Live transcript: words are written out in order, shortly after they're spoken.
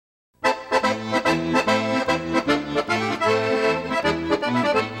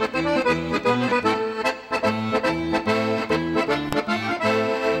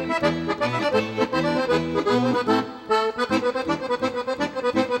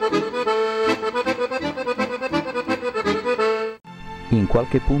In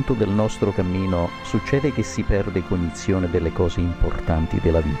qualche punto del nostro cammino succede che si perde cognizione delle cose importanti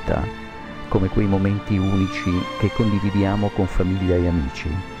della vita, come quei momenti unici che condividiamo con famiglia e amici,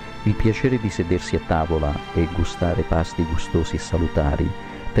 il piacere di sedersi a tavola e gustare pasti gustosi e salutari,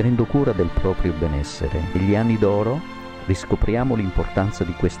 tenendo cura del proprio benessere. Negli anni d'oro riscopriamo l'importanza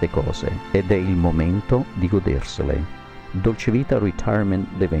di queste cose ed è il momento di godersele. Dolce Vita Retirement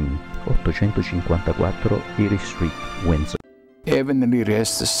Living, 854 Erie Street, Windsor. Heavenly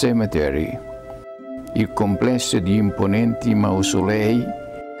Rest Cemetery, il complesso di imponenti mausolei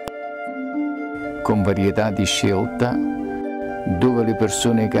con varietà di scelta, dove le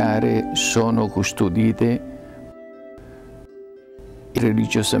persone care sono custodite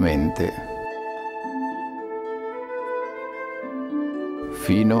religiosamente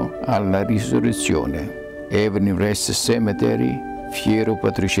fino alla risurrezione. Heavenly Rest Cemetery, fiero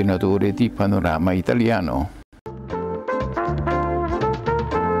patrocinatore di Panorama Italiano.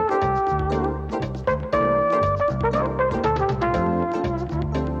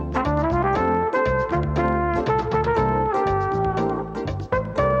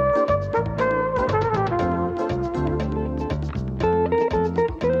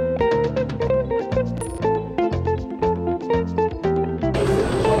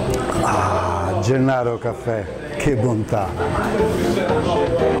 Gennaro Caffè, che bontà!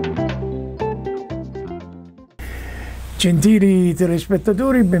 Gentili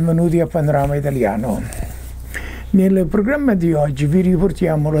telespettatori, benvenuti a Panorama Italiano. Nel programma di oggi vi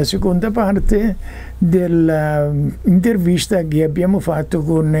riportiamo la seconda parte dell'intervista che abbiamo fatto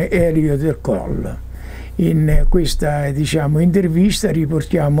con Elio del Coll. In questa intervista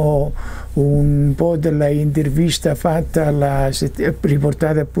riportiamo un po' della intervista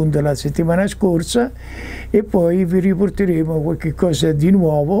riportata appunto la settimana scorsa, e poi vi riporteremo qualche cosa di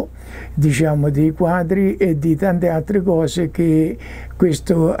nuovo, dei quadri e di tante altre cose che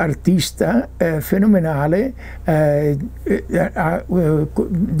questo artista fenomenale ha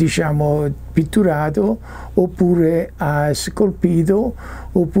pitturato, oppure ha scolpito,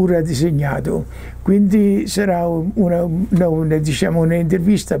 oppure ha disegnato. Quindi sarà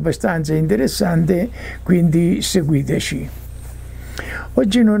un'intervista abbastanza interessante, quindi seguiteci.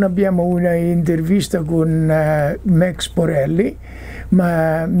 Oggi non abbiamo una intervista con Max Porelli,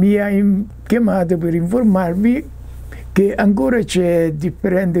 ma mi ha chiamato per informarvi che ancora c'è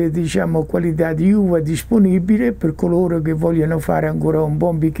differente qualità di uva disponibile per coloro che vogliono fare ancora un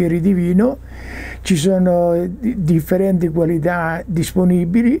buon bicchiere di vino. Ci sono differenti qualità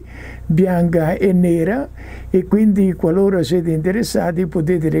disponibili, bianca e nera, e quindi qualora siete interessati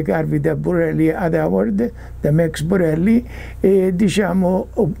potete recarvi da Borelli ad Howard, da Max Borelli, e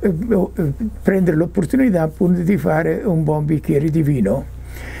prendere l'opportunità appunto di fare un buon bicchiere di vino.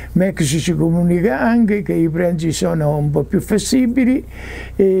 Max ci comunica anche che i prezzi sono un po' più flessibili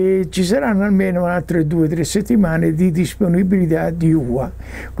e ci saranno almeno altre 2 o 3 settimane di disponibilità di uva.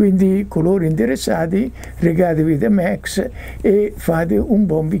 Quindi coloro interessati, regatevi da Max e fate un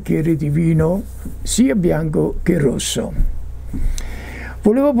buon bicchiere di vino sia bianco che rosso.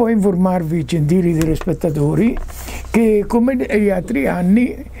 Volevo poi informarvi, gentili telespettatori, che come negli altri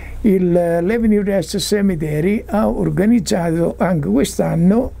anni l'Heavenly Rest Cemetery ha organizzato anche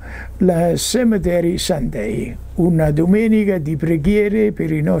quest'anno la Cemetery Sunday, una domenica di preghiere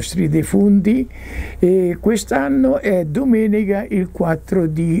per i nostri defunti, e quest'anno è domenica il 4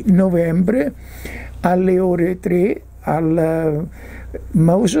 di novembre alle ore 3 al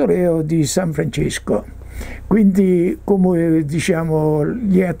mausoleo di San Francesco. Quindi, come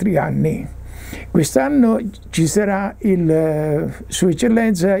gli altri anni, quest'anno ci sarà Sua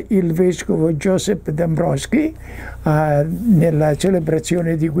Eccellenza il Vescovo Joseph Dombrowski nella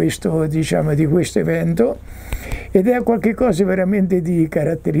celebrazione di questo evento, ed è qualcosa veramente di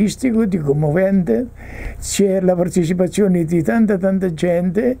caratteristico, di commovente. C'è la partecipazione di tanta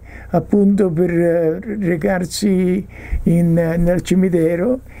gente appunto per recarsi nel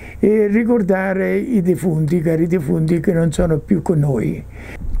cimitero e ricordare i cari defunti che non sono più con noi.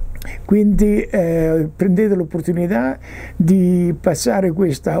 Quindi prendete l'opportunità di passare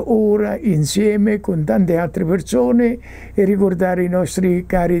questa ora insieme con tante altre persone e ricordare i nostri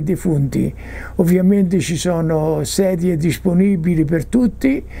cari defunti. Ovviamente ci sono sedie disponibili per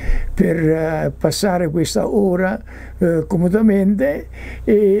tutti per passare questa ora comodamente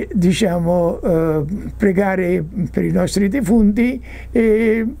e pregare per i nostri defunti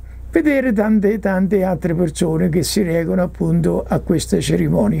e vedere tante altre persone che si recano appunto a questa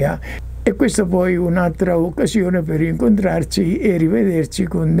cerimonia. E questa poi un'altra occasione per incontrarci e rivederci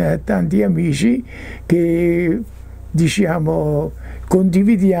con tanti amici che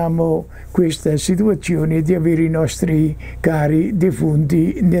condividiamo questa situazione di avere i nostri cari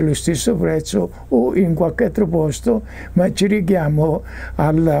defunti nello stesso prezzo o in qualche altro posto, ma ci reghiamo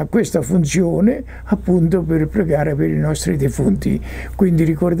a questa funzione appunto per pregare per i nostri defunti. Quindi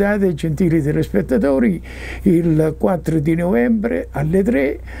ricordate, gentili telespettatori, il 4 di novembre alle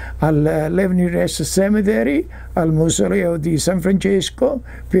 3 all'Avenue Rest Cemetery, al mausoleo di San Francesco,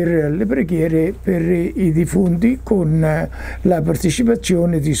 per le preghiere per i defunti, con la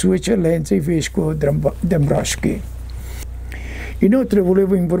partecipazione di Sua Eccellenza il Vescovo Dombrowski. Inoltre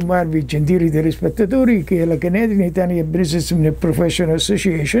volevo informarvi, gentili telespettatori, che la Canadian Italian Businessmen and Professional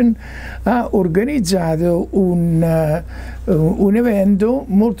Association ha organizzato un evento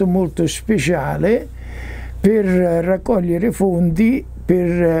molto speciale per raccogliere fondi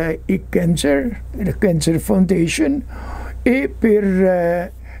per il Cancer Foundation e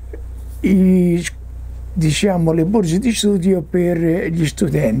per le borse di studio per gli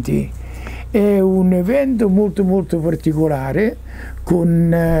studenti. È un evento molto particolare,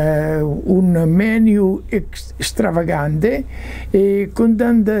 con un menu stravagante e con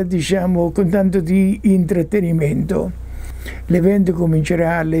tanto di intrattenimento. L'evento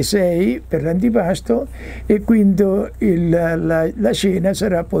comincerà alle 6 per l'antipasto e quindi la cena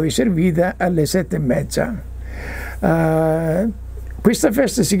sarà poi servita alle 7:30. Questa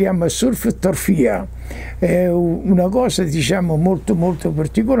festa si chiama Surf Torfia, è una cosa molto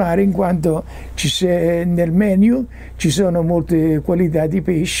particolare, in quanto nel menu ci sono molte qualità di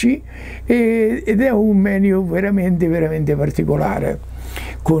pesci ed è un menu veramente particolare,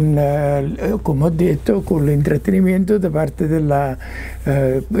 come ho detto, con l'intrattenimento da parte del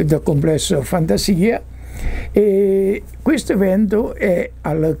complesso Fantasia. E questo evento è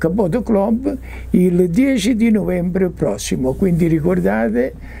al Caboto Club il 10 di novembre prossimo, quindi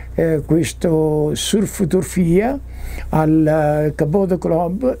ricordate questo Surf Torfia al Caboto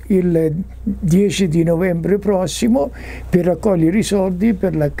Club il 10 di novembre prossimo, per raccogliere i soldi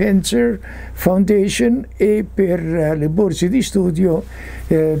per la Cancer Foundation e per le borse di studio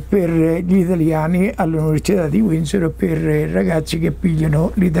per gli italiani all'Università di Windsor, per i ragazzi che pigliano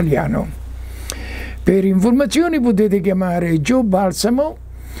l'italiano. Per informazioni potete chiamare Joe Balsamo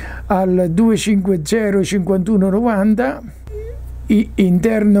al 250 5190,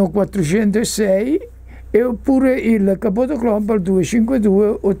 interno 406, e oppure il Caboto Club al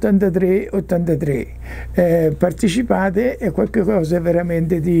 252 83 83. Partecipate, è qualcosa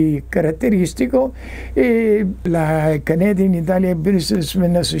veramente di caratteristico, e la Canadian Italian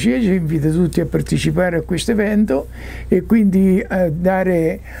Businessmen Association invita tutti a partecipare a questo evento e quindi a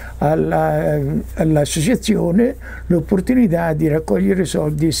dare all'associazione l'opportunità di raccogliere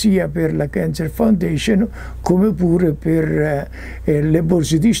soldi sia per la Cancer Foundation come pure per le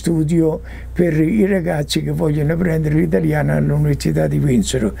borse di studio per i ragazzi che vogliono prendere l'italiano all'Università di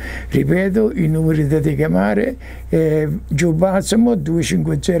Windsor. Ripeto, i numeri da chiamare è Joe Balsamo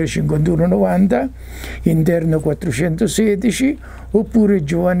 250 5190, interno 416, oppure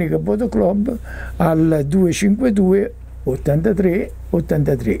Giovanni Caboto Club al 252 83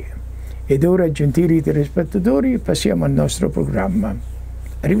 83. Ed ora, gentili telespettatori, passiamo al nostro programma.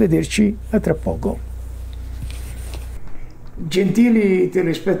 Arrivederci, a tra poco. Gentili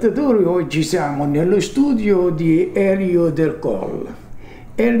telespettatori, oggi siamo nello studio di Elio del Coll.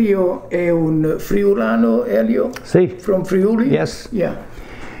 Elio è un friulano, Elio? Sì. From Friuli? Yes. Yeah.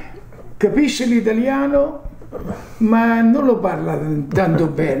 Capisce l'italiano, ma non lo parla tanto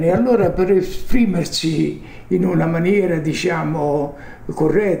bene. Allora, per esprimersi in una maniera,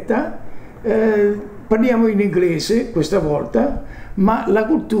 corretta, parliamo in inglese questa volta, ma la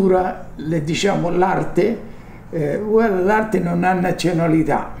cultura, l'arte, l'arte non ha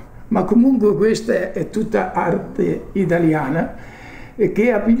nazionalità, ma comunque questa è tutta arte italiana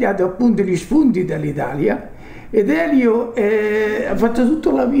che ha pigliato appunto gli spunti dall'Italia, ed Elio ha fatto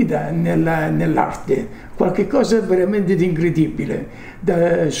tutta la vita nell'arte, qualche cosa veramente di incredibile,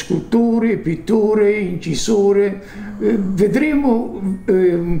 da scultore, pittore, incisore. Vedremo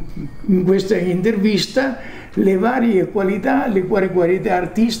in questa intervista le varie qualità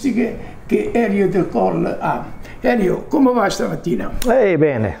artistiche che Elio del Coll ha. Elio, come va stamattina?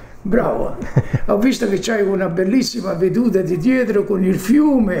 Bene. Bravo. Ho visto che c'hai una bellissima veduta di dietro con il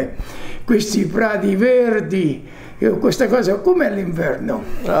fiume, questi prati verdi, questa cosa. Com'è l'inverno?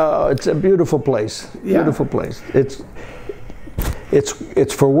 It's a beautiful place. Yeah. Beautiful place. It's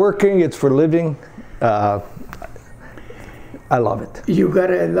for working. It's for living. I love it. You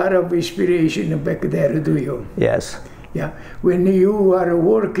got a lot of inspiration back there, do you? Yes. Yeah. When you are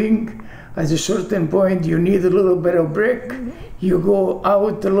working, at a certain point you need a little bit of break. You go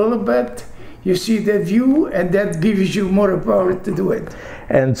out a little bit, You see the view, and that gives you more power to do it.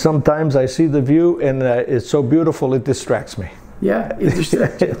 And sometimes I see the view, and it's so beautiful it distracts me. Yeah, it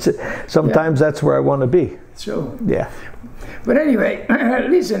distracts you. Sometimes that's where I want to be. So, yeah. But anyway,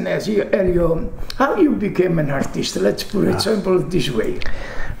 listen, Elio, how you became an artist? Let's put it simple this way.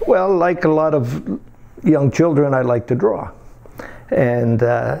 Well, like a lot of young children, I like to draw. And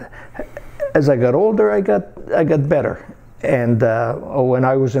as I got older, I got better. And when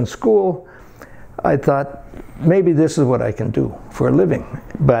I was in school, I thought, maybe this is what I can do for a living.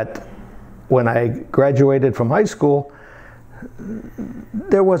 But when I graduated from high school,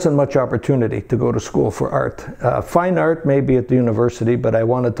 there wasn't much opportunity to go to school for art. Fine art maybe at the university, but I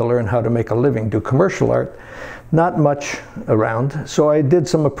wanted to learn how to make a living, do commercial art. Not much around, so I did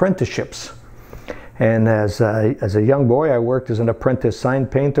some apprenticeships. And as a young boy, I worked as an apprentice sign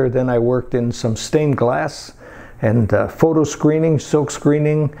painter. Then I worked in some stained glass and photo screening, silk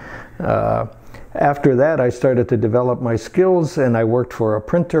screening. After that, I started to develop my skills, and I worked for a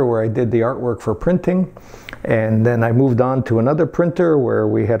printer where I did the artwork for printing. And then I moved on to another printer where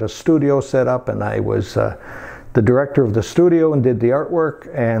we had a studio set up, and I was the director of the studio and did the artwork.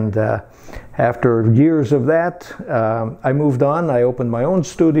 And after years of that, I moved on. I opened my own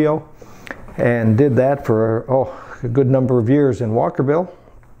studio and did that for a good number of years in Walkerville.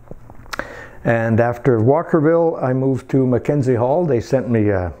 And after Walkerville, I moved to Mackenzie Hall. They sent me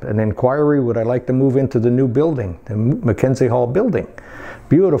an inquiry, would I like to move into the new building, the Mackenzie Hall building.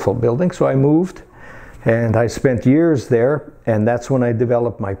 Beautiful building, so I moved. And I spent years there, and that's when I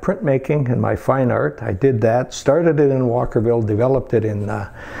developed my printmaking and my fine art. I did that, started it in Walkerville, developed it in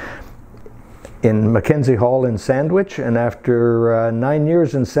Mackenzie Hall in Sandwich, and after 9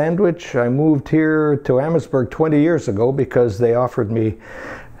 years in Sandwich, I moved here to Amherstburg 20 years ago because they offered me,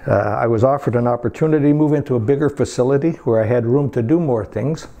 I was offered an opportunity to move into a bigger facility where I had room to do more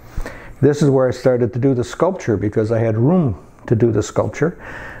things. This is where I started to do the sculpture because I had room to do the sculpture.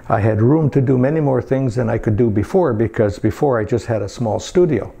 I had room to do many more things than I could do before, because before I just had a small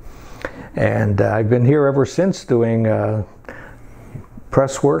studio. And I've been here ever since doing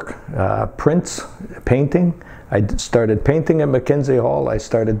press work, prints, painting. I started painting at Mackenzie Hall. I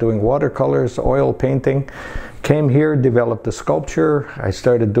started doing watercolors, oil painting. Came here, developed the sculpture. I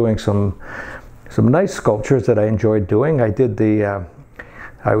started doing some nice sculptures that I enjoyed doing.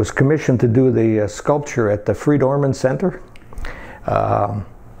 I was commissioned to do the sculpture at the Fried Orman Center.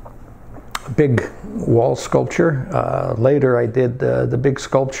 Big wall sculpture. Later I did the big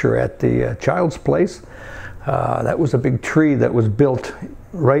sculpture at the Child's Place. That was a big tree that was built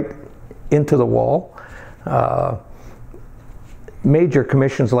right into the wall. Major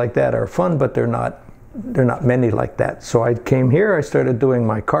commissions like that are fun, but they're not many like that. So I came here, I started doing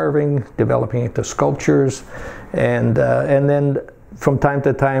my carving, developing it to sculptures, and then from time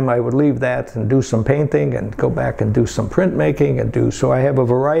to time I would leave that and do some painting and go back and do some printmaking and so I have a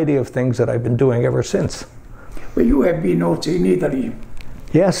variety of things that I've been doing ever since. Well, you have been also in Italy.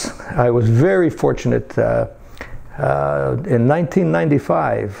 Yes, I was very fortunate. In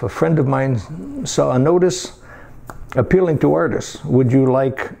 1995, a friend of mine saw a notice appealing to artists. Would you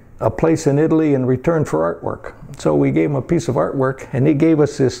like a place in Italy in return for artwork? So we gave him a piece of artwork, and he gave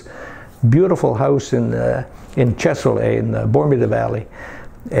us this beautiful house in Cesole, in the Bormida Valley.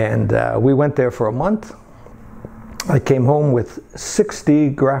 And we went there for a month. I came home with 60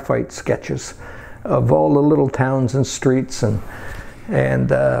 graphite sketches of all the little towns and streets, and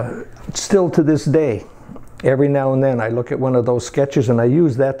still to this day, every now and then I look at one of those sketches and I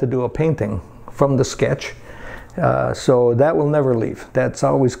use that to do a painting from the sketch. So that will never leave. That's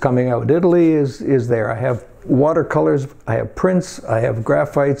always coming out. Italy is there. I have watercolors, I have prints, I have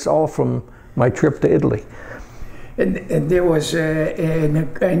graphites, all from my trip to Italy. And there was a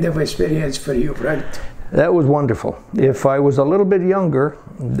kind of experience for you, right? That was wonderful. If I was a little bit younger,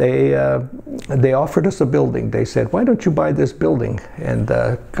 they offered us a building. They said, why don't you buy this building and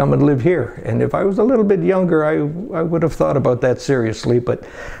come and live here? And if I was a little bit younger, I would have thought about that seriously, but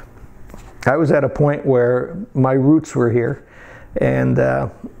I was at a point where my roots were here, and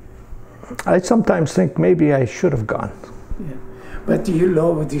I sometimes think maybe I should have gone. Yeah. But you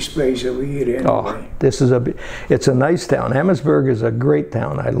love this place over here anyway. Oh, it's a nice town. Amherstburg is a great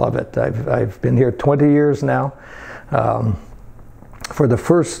town. I love it. I've been here 20 years now. For the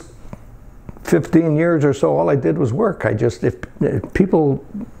first 15 years or so, all I did was work. If people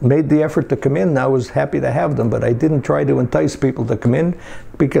made the effort to come in, I was happy to have them, but I didn't try to entice people to come in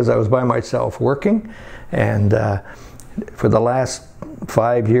because I was by myself working. And for the last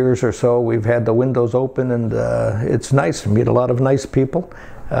 5 years or so, we've had the windows open, and it's nice. We meet a lot of nice people.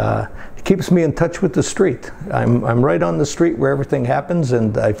 It keeps me in touch with the street. I'm right on the street where everything happens,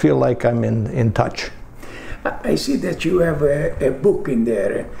 and I feel like I'm in touch. I see that you have a book in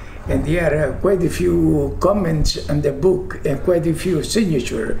there, and there are quite a few comments on the book and quite a few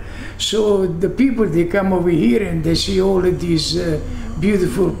signatures. So the people, they come over here and they see all of these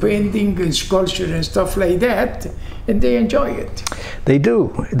beautiful painting and sculpture and stuff like that, and they enjoy it. They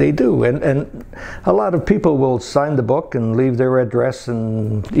do, and a lot of people will sign the book and leave their address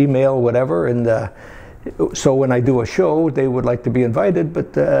and email, whatever, and so when I do a show, they would like to be invited,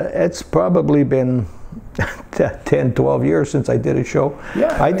 but it's probably been 10, 12 years since I did a show.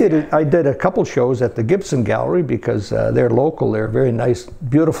 Yeah, I did a couple shows at the Gibson Gallery because they're local. They're a very nice,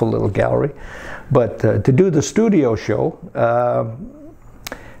 beautiful little gallery. But to do the studio show,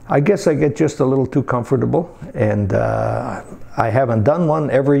 I guess I get just a little too comfortable, and I haven't done one.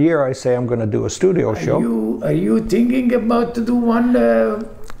 Every year I say I'm going to do a studio show. Are you thinking about to do one,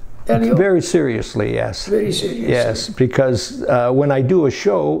 Elio? Very seriously, yes. Very seriously. Yes, because when I do a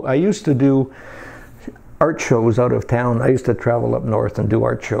show, I used to do art shows out of town. I used to travel up north and do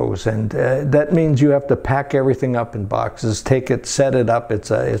art shows, and that means you have to pack everything up in boxes, take it, set it up. It's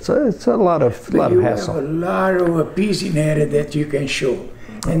a lot of hassle. You have a lot of pieces in there that you can show,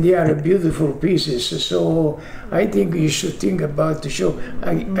 and they are beautiful pieces. So I think you should think about the show.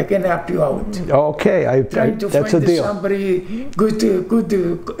 I can help you out. Okay, Trying to that's find a deal. Somebody good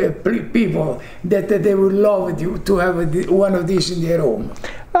people that they would love to have one of these in their home.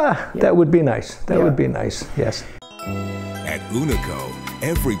 That would be nice. That would be nice, yes. At Unico,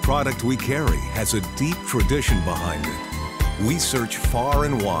 every product we carry has a deep tradition behind it. We search far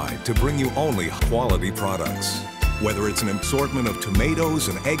and wide to bring you only quality products. Whether it's an assortment of tomatoes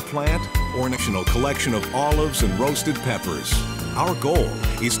and eggplant or an additional collection of olives and roasted peppers, our goal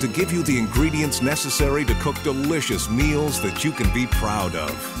is to give you the ingredients necessary to cook delicious meals that you can be proud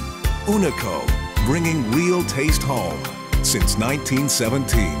of. Unico, bringing real taste home since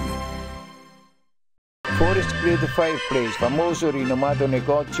 1917. Forest Grade Fireplace, famoso rinomato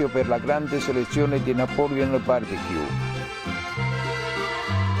negozio per la grande selezione di Napoleon Barbecue.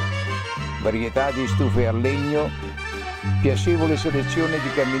 Varietà di stufe a legno, piacevole selezione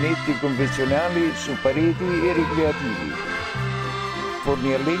di caminetti convenzionali su pareti e ricreativi.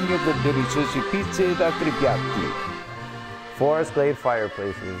 Forni a legno per deliziosi pizze ed altri piatti. Forest Glade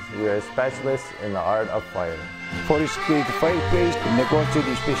Fireplaces. We are specialists in the art of fire. Forest Glade Fireplace, il negozio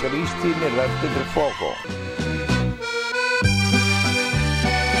di specialisti nell'arte del fuoco.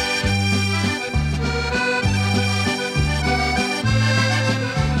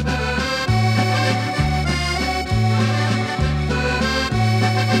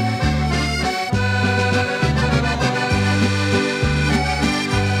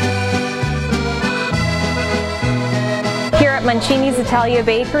 Mancini's Italia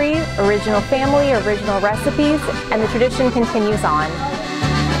Bakery, original family, original recipes, and the tradition continues on.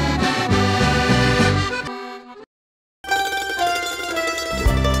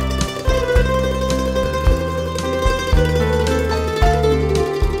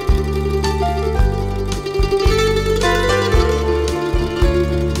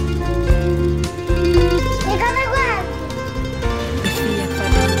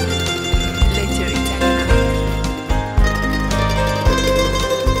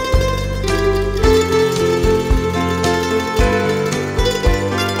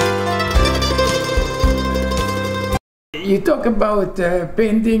 You talk about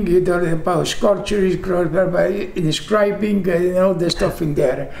painting, you talk about sculpture, describing and all the stuff in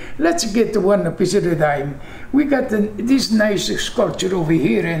there. Let's get one piece at a time. We got this nice sculpture over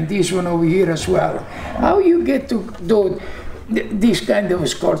here and this one over here as well. How you get to do this kind of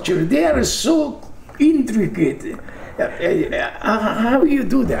sculpture? They are so intricate. How you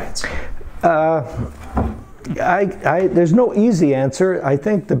do that? There's no easy answer. I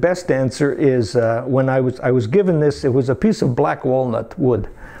think the best answer is when I was given this, it was a piece of black walnut wood.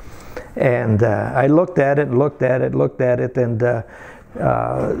 And I looked at it, and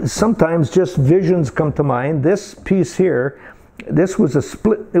sometimes just visions come to mind. This piece here, this was a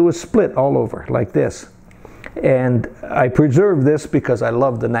split, it was split all over like this. And I preserved this because I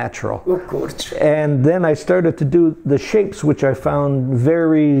love the natural. Of course. And then I started to do the shapes, which I found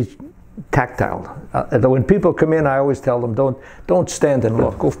very tactile. When people come in, I always tell them, don't stand and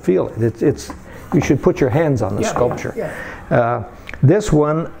look, go feel it. You should put your hands on the sculpture. This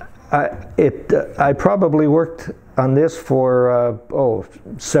one, I probably worked on this for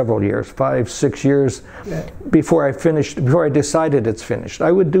several years, 5, 6 years, before I decided it's finished.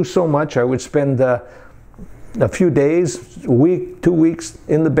 I would do so much. I would spend a few days, a week, 2 weeks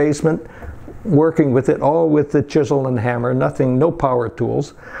in the basement, working with it, all with the chisel and hammer, nothing, no power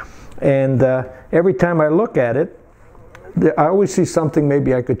tools. And every time I look at it, I always see something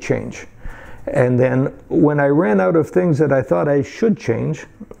maybe I could change. And then when I ran out of things that I thought I should change,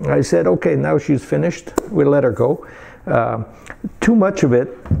 I said, okay, now she's finished, we let her go. Too much of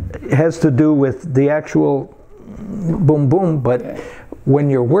it has to do with the actual boom boom, but when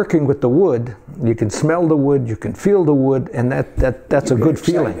you're working with the wood, you can smell the wood, you can feel the wood, and that's a good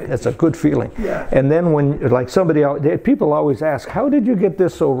feeling. That's a good feeling. Yeah. And then when, like somebody out there, people always ask, how did you get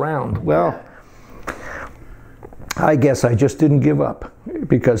this so round? Well, I guess I just didn't give up,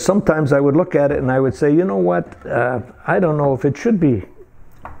 because sometimes I would look at it and I would say, you know what, I don't know if it should be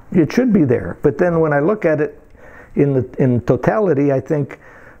there. But then when I look at it in totality, I think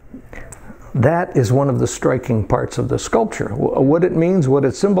that is one of the striking parts of the sculpture. What it means, what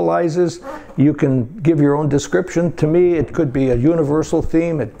it symbolizes, you can give your own description. To me, it could be a universal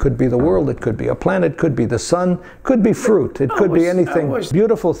theme, it could be the world, it could be a planet, it could be the sun, it could be fruit, it could be anything.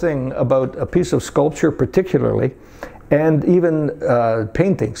 Beautiful thing about a piece of sculpture particularly, and even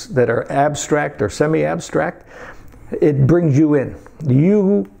paintings that are abstract or semi-abstract, it brings you in.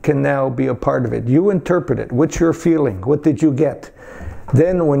 You can now be a part of it. You interpret it. What's your feeling? What did you get?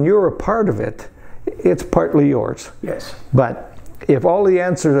 Then when you're a part of it, it's partly yours. Yes. But if all the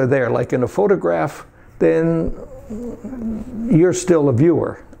answers are there, like in a photograph, then you're still a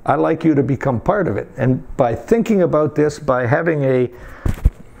viewer. I like you to become part of it. And by thinking about this, by having a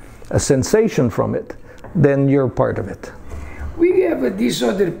sensation from it, then you're part of it. We have this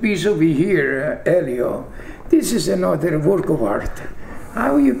other piece over here, Elio. This is another work of art.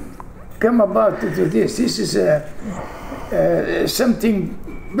 How you come about to do this? This is something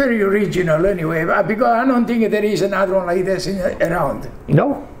very original anyway, because I don't think there is another one like this around.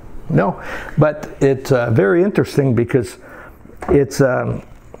 No, no, but it's very interesting because it's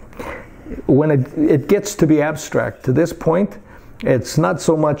when it gets to be abstract to this point, it's not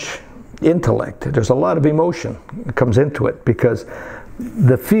so much intellect. There's a lot of emotion that comes into it, because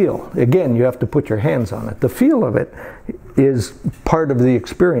the feel, again, you have to put your hands on it. The feel of it is part of the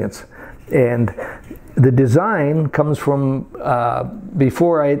experience. And the design comes from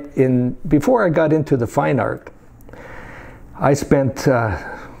before I got into the fine art. I spent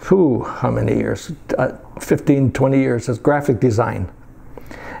how many years? 15, 20 years as graphic design,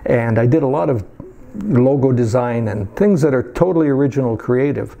 and I did a lot of logo design and things that are totally original,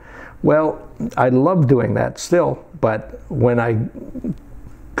 creative. Well, I love doing that still, but when I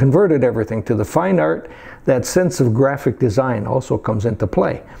converted everything to the fine art, that sense of graphic design also comes into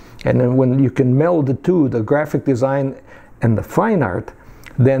play. And then when you can meld the two, the graphic design and the fine art,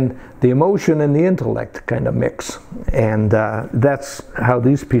 then the emotion and the intellect kind of mix. And that's how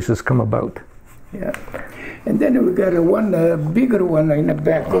these pieces come about. Yeah. And then we got one bigger one in the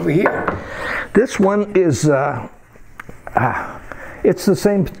back over here. This one is, it's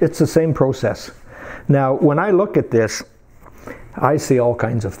the same process. Now, when I look at this, I see all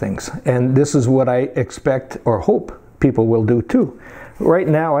kinds of things. And this is what I expect or hope people will do too. Right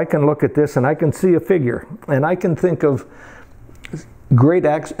now, I can look at this and I can see a figure, and I can think of great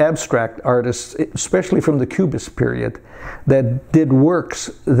abstract artists, especially from the Cubist period, that did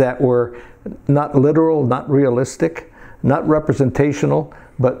works that were not literal, not realistic, not representational,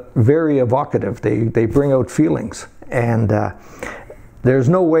 but very evocative. They bring out feelings. And there's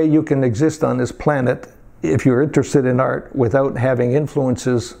no way you can exist on this planet if you're interested in art without having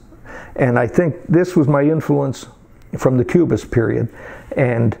influences. And I think this was my influence from the Cubist period.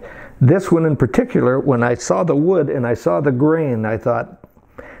 And this one in particular, when I saw the wood and I saw the grain, I thought,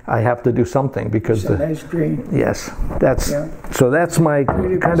 I have to do something, because it's a nice grain. Yes, so that's my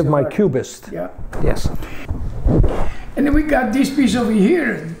really kind of my Cubist. Yeah. Yes. And then we got this piece over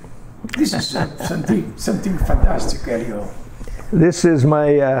here. This is something fantastic, Elio. This is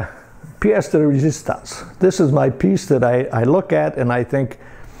my pièce de résistance. This is my piece that I look at and I think,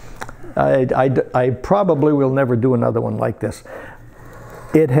 I probably will never do another one like this.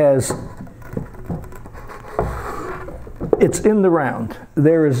 It's in the round.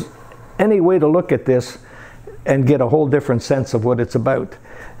 There is any way to look at this and get a whole different sense of what it's about.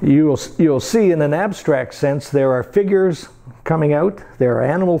 You'll see in an abstract sense there are figures coming out, there are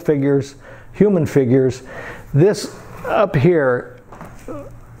animal figures, human figures. This up here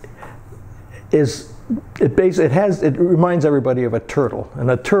is, it reminds everybody of a turtle,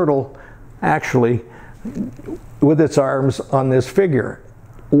 and a turtle actually with its arms on this figure.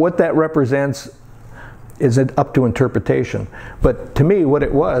 What that represents is up to interpretation. But to me, what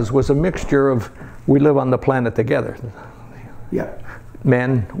it was a mixture of, we live on the planet together. Yeah.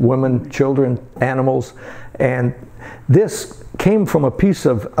 Men, women, children, animals. And this came from a piece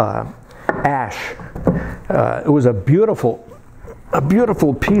of ash. It was a beautiful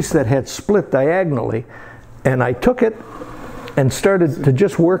piece that had split diagonally, and I took it and started to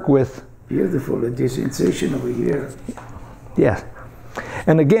just work with. Beautiful, this incision over here. Yes,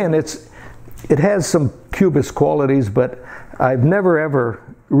 and again, it has some cubist qualities, but I've never ever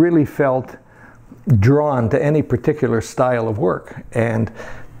really felt drawn to any particular style of work, and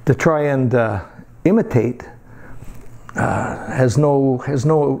to try and imitate has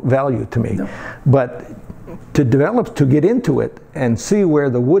no value to me. No. But to develop, to get into it and see where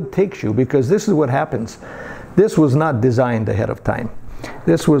the wood takes you, because this is what happens. This was not designed ahead of time.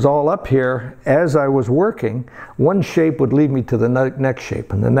 This was all up here. As I was working, one shape would lead me to the next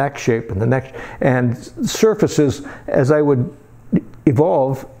shape, and the next shape, and the next, and surfaces, as I would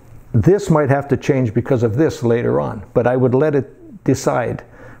evolve, this might have to change because of this later on, but I would let it decide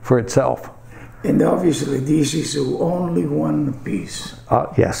for itself. And obviously this is only one piece.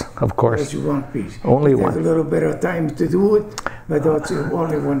 Yes, of course. It's one piece. Only one. Have a little bit of time to do it, but it's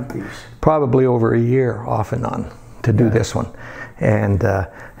only one piece. Probably over a year off and on to do this one. And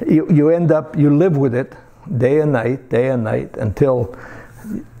you end up, you live with it day and night until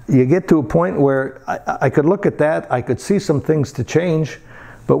you get to a point where I could look at that, I could see some things to change,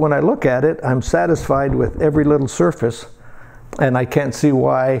 but when I look at it, I'm satisfied with every little surface, and I can't see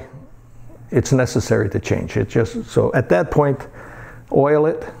why it's necessary to change it. Just so at that point, oil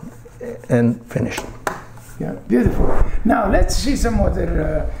it and finish. Yeah, beautiful. Now let's see some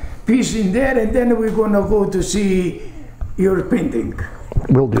other piece in there, and then we're going to go to see your painting.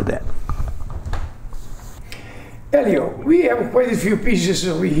 We'll do that. Elio, we have quite a few pieces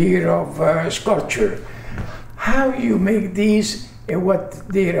over here of sculpture. How you make these and what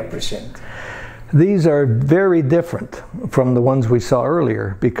they represent? These are very different from the ones we saw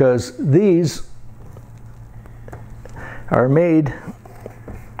earlier, because these are made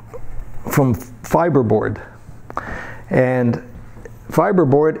from fiberboard. And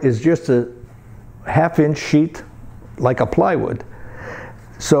fiberboard is just a half-inch sheet like a plywood.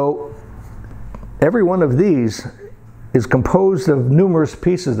 So every one of these is composed of numerous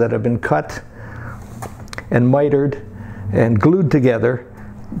pieces that have been cut and mitered and glued together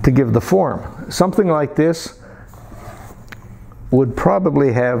to give the form. Something like this would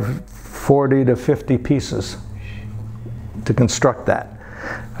probably have 40 to 50 pieces to construct that.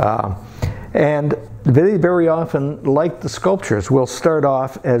 And very, very often, like the sculptures, will start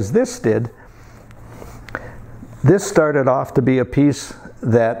off as this did. This started off to be a piece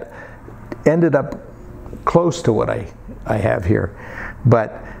that ended up close to what I have here.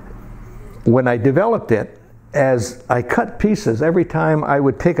 But when I developed it, as I cut pieces, every time I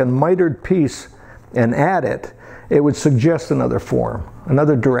would take a mitered piece and add it, it would suggest another form,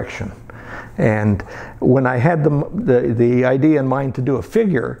 another direction. And when I had the idea in mind to do a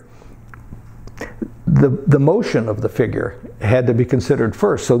figure, the motion of the figure had to be considered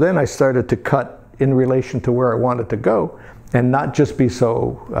first. So then I started to cut in relation to where I wanted to go, and not just be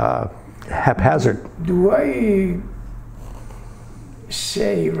so haphazard. Do I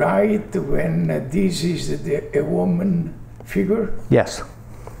say right when this is a woman figure? Yes.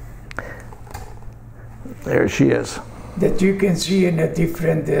 There she is. That you can see in a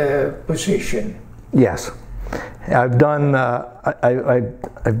different position. Yes. I've done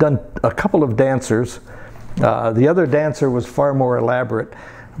I've done a couple of dancers. The other dancer was far more elaborate,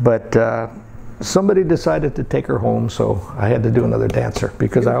 but somebody decided to take her home, so I had to do another dancer,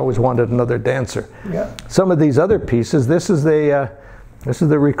 because I always wanted another dancer. Yeah. Some of these other pieces, this is the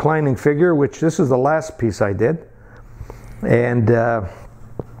reclining figure, which this is the last piece I did, and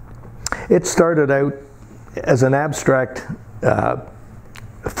it started out as an abstract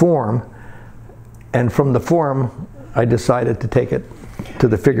form, and from the form I decided to take it to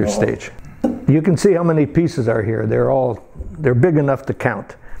the figure stage. You can see how many pieces are here. They're big enough to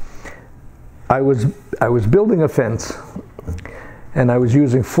count. I was building a fence, and I was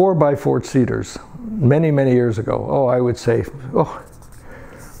using 4x4 cedars many years ago. Oh, I would say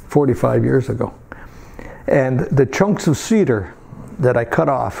 45 years ago. And the chunks of cedar that I cut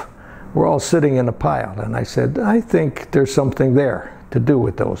off were all sitting in a pile, and I said, I think there's something there to do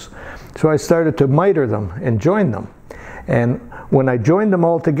with those. So I started to miter them and join them. And when I joined them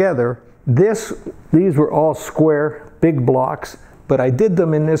all together, these were all square, big blocks, but I did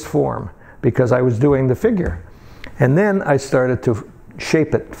them in this form because I was doing the figure. And then I started to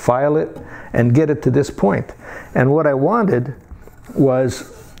shape it, file it, and get it to this point. And what I wanted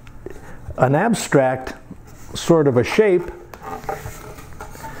was an abstract sort of a shape,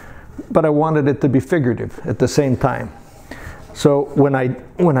 but I wanted it to be figurative at the same time. So when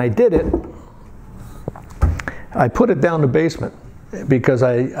I did it, I put it down the basement, because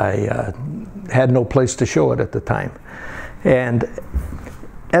I had no place to show it at the time. And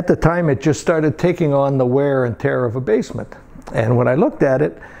at the time, it just started taking on the wear and tear of a basement. And when I looked at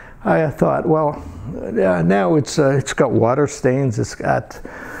it, I thought, well, now it's got water stains, it's got,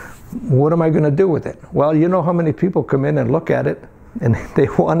 what am I going to do with it? Well, you know how many people come in and look at it and they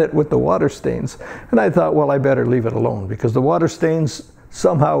want it with the water stains. And I thought, well, I better leave it alone, because the water stains,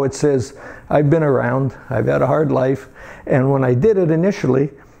 somehow it says, I've been around, I've had a hard life. And when I did it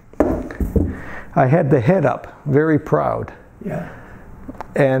initially, I had the head up, very proud. Yeah.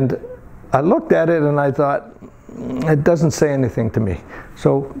 And I looked at it and I thought, it doesn't say anything to me.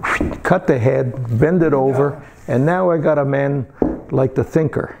 So cut the head, bend it over, and now I got a man like the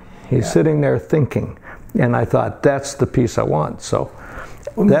thinker. He's sitting there thinking. And I thought, that's the piece I want. So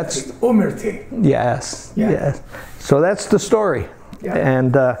that's Omerty. Yes, yes. So that's the story. Yeah.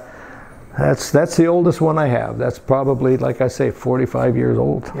 And that's the oldest one I have. That's probably, like I say, 45 years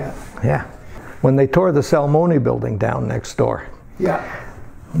old. Yeah. Yeah. When they tore the Salmoni building down next door,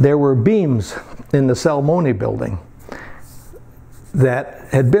 there were beams in the Salmoni building that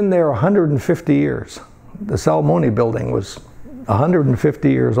had been there 150 years. The Salmoni building was 150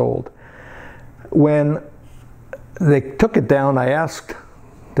 years old. When they took it down, I asked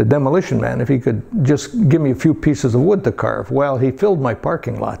the demolition man if he could just give me a few pieces of wood to carve. Well, he filled my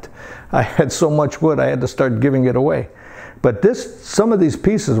parking lot. I had so much wood, I had to start giving it away. But some of these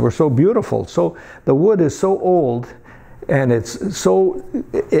pieces were so beautiful. So the wood is so old, and it's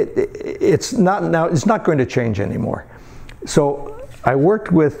not going to change anymore. So I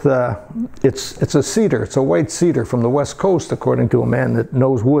worked with, it's a cedar, it's a white cedar from the West Coast, according to a man that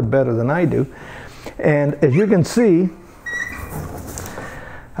knows wood better than I do. And as you can see,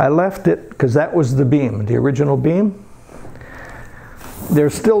 I left it, because that was the beam, the original beam.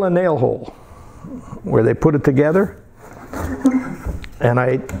 There's still a nail hole where they put it together. And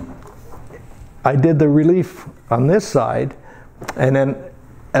I did the relief on this side, and then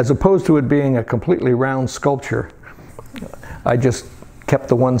as opposed to it being a completely round sculpture, I just kept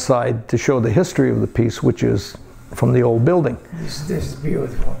the one side to show the history of the piece, which is from the old building. This is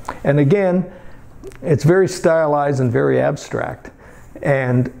beautiful. And again, it's very stylized and very abstract.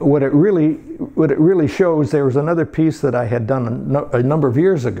 And what it really shows, there was another piece that I had done a number of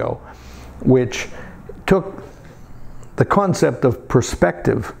years ago, which took the concept of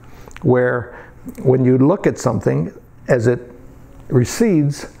perspective, where when you look at something, as it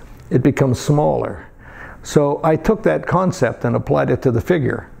recedes, it becomes smaller. So I took that concept and applied it to the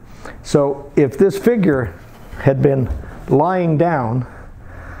figure. So if this figure had been lying down,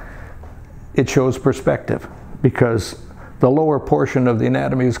 it shows perspective, because the lower portion of the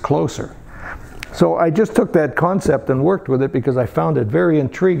anatomy is closer. So I just took that concept and worked with it, because I found it very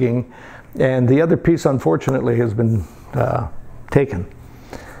intriguing, and the other piece unfortunately has been taken.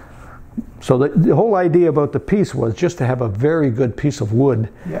 So the whole idea about the piece was just to have a very good piece of wood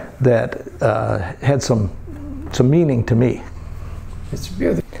that had some meaning to me. It's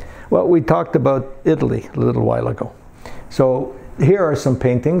beautiful. Well, we talked about Italy a little while ago. So here are some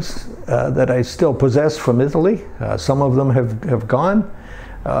paintings that I still possess from Italy. Some of them have gone.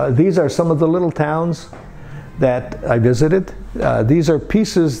 These are some of the little towns that I visited. These are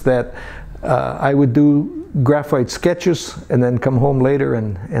pieces that I would do graphite sketches and then come home later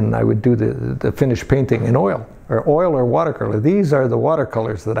and I would do the finished painting in oil or watercolor. These are the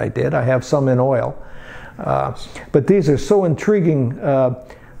watercolors that I did. I have some in oil. But these are so intriguing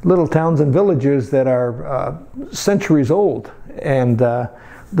little towns and villages that are centuries old, and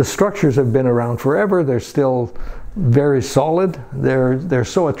the structures have been around forever. They're still very solid. They're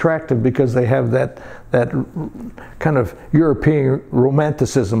so attractive because they have that kind of European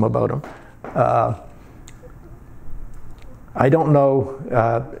romanticism about them. I don't know,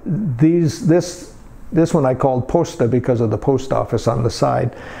 this one I called Posta because of the post office on the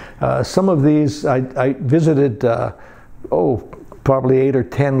side. Some of these I visited, probably 8 or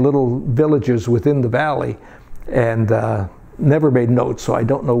 10 little villages within the valley, and never made notes, so I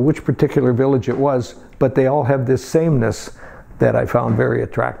don't know which particular village it was, but they all have this sameness that I found very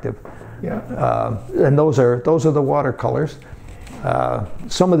attractive. Yeah. And those are the watercolors.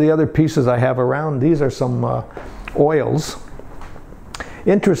 Some of the other pieces I have around, these are some oils.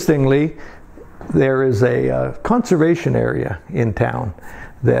 Interestingly, there is a conservation area in town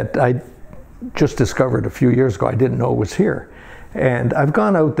that I just discovered a few years ago. I didn't know it was here. And I've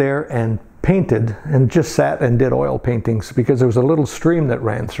gone out there and painted and just sat and did oil paintings because there was a little stream that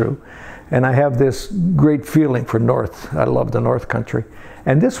ran through. And I have this great feeling for north. I love the North Country.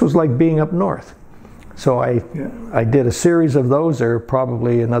 And this was like being up north. So I did a series of those. There are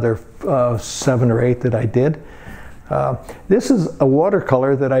probably another 7 or 8 that I did. This is a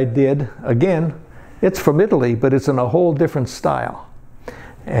watercolor that I did, again, it's from Italy, but it's in a whole different style.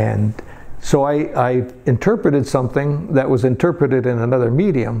 And so I interpreted something that was interpreted in another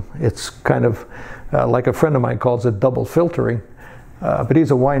medium. It's kind of like a friend of mine calls it double filtering, but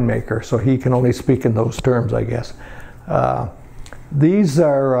he's a winemaker, so he can only speak in those terms, I guess. These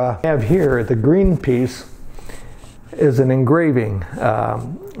are, I have here, the green piece is an engraving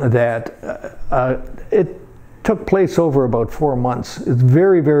that it took place over about 4 months. It's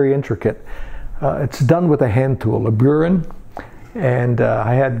very, very intricate. It's done with a hand tool, a burin, and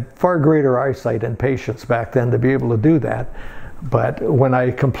I had far greater eyesight and patience back then to be able to do that. But when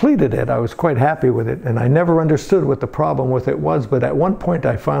I completed it, I was quite happy with it, and I never understood what the problem with it was, but at one point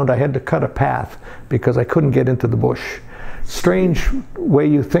I found I had to cut a path because I couldn't get into the bush. Strange way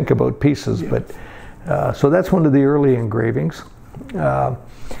you think about pieces, but so that's one of the early engravings.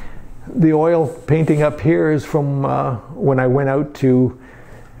 The oil painting up here is from when I went out to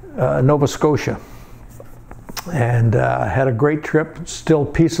Nova Scotia, and had a great trip. Still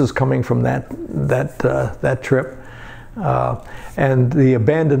pieces coming from that trip, and the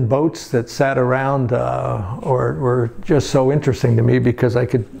abandoned boats that sat around were just so interesting to me because I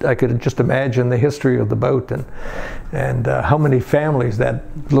could just imagine the history of the boat and how many families that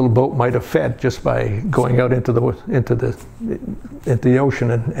little boat might have fed just by going out into the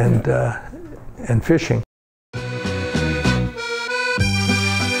ocean and fishing.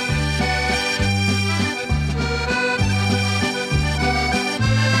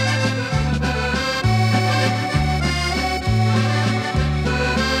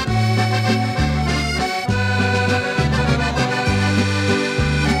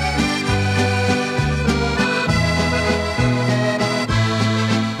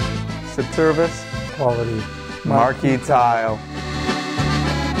 Service, quality, marquee tile.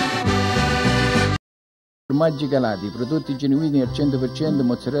 Formaggi calati, prodotti genuini al 100%,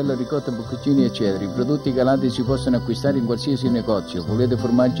 mozzarella, ricotta, bocconcini eccetera. I prodotti calati si possono acquistare in qualsiasi negozio. Volete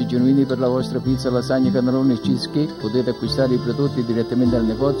formaggi genuini per la vostra pizza, lasagna, cannelloni e cheesecake? Potete acquistare i prodotti direttamente al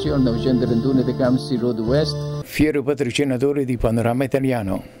negozio al 921 The Camsey Road West. Fiero patrocinatore di Panorama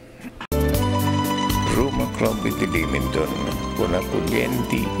Italiano. Roma Club di Leamington, con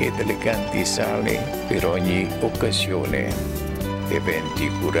accoglienti ed eleganti sale per ogni occasione.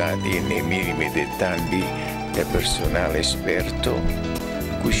 Eventi curati nei minimi dettagli da personale esperto,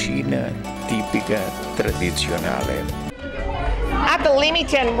 cucina tipica tradizionale. At the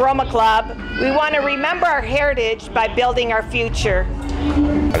Leamington Roma Club, we want to remember our heritage by building our future.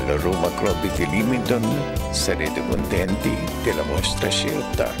 Al Roma Club di Leamington sarete contenti della vostra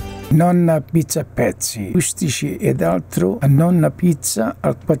scelta. Nonna Pizza a Pezzi, rustici ed altro a Nonna Pizza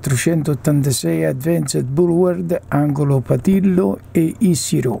al 486 Advanced Boulevard, angolo Patillo e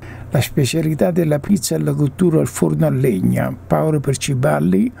Isiro. La specialità della pizza è la cottura al forno a legna. Paolo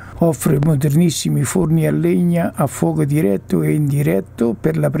Perciballi offre modernissimi forni a legna a fuoco diretto e indiretto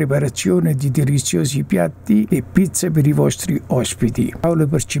per la preparazione di deliziosi piatti e pizze per i vostri ospiti. Paolo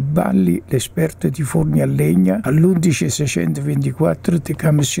Perciballi, l'esperto di forni a legna, all'11624 The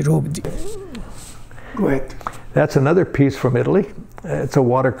Camsey Road. Go ahead. That's another piece from Italy. It's a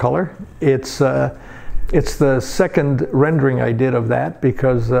watercolor. It's the second rendering I did of that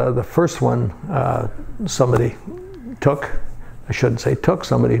because the first one somebody took. I shouldn't say took.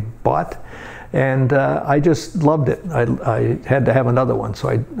 Somebody bought, and I just loved it. I had to have another one, so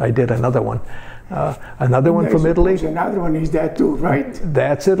I did another one. Another one from Italy. Another one is that too, right?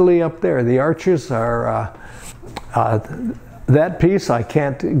 That's Italy up there. The arches are. That piece I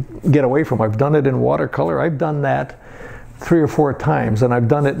can't get away from. I've done it in watercolor. I've done that 3 or 4 times, and I've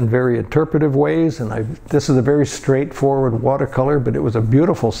done it in very interpretive ways. And this is a very straightforward watercolor, but it was a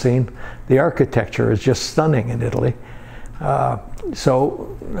beautiful scene. The architecture is just stunning in Italy.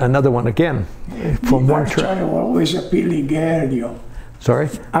 So another one again from one trip. Arches are always appealing, Elio. Sorry?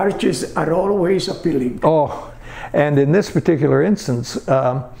 Arches are always appealing. Oh, and in this particular instance,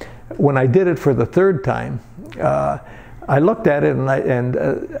 when I did it for the 3rd time, I looked at it and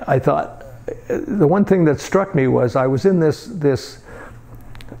I thought, the one thing that struck me was I was in this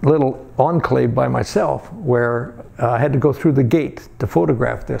little enclave by myself where I had to go through the gate to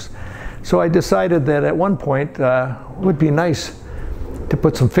photograph this. So I decided that at one point it would be nice to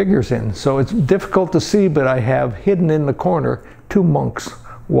put some figures in. So it's difficult to see, but I have hidden in the corner 2 monks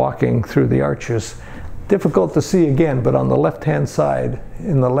walking through the arches. Difficult to see again, but on the left-hand side,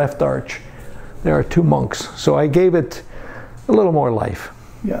 in the left arch, there are 2 monks. So I gave it a little more life.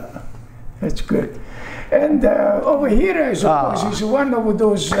 Yeah, that's good. And over here, I suppose, is one of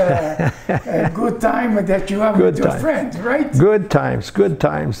those good times that you have with your friends, right? Good times, good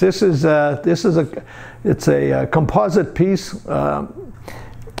times. This is it's a composite piece.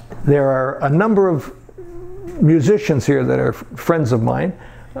 There are a number of musicians here that are friends of mine.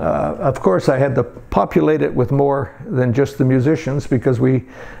 Of course, I had to populate it with more than just the musicians, because we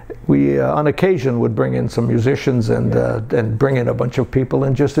on occasion would bring in some musicians and bring in a bunch of people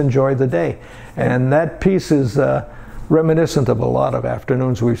and just enjoy the day. And that piece is reminiscent of a lot of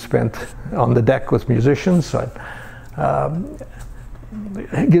afternoons we've spent on the deck with musicians.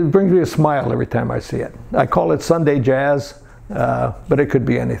 It brings me a smile every time I see it. I call it Sunday jazz, but it could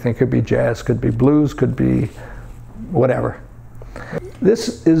be anything. It could be jazz, could be blues, could be whatever.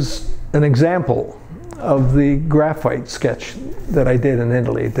 This is an example of the graphite sketch that I did in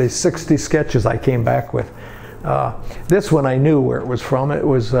Italy. The 60 sketches I came back with. This one I knew where it was from. It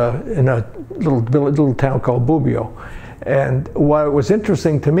was in a little town called Bobbio. And what was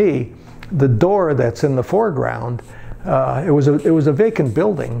interesting to me, the door that's in the foreground, it was a vacant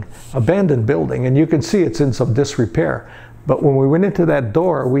building, abandoned building, and you can see it's in some disrepair. But when we went into that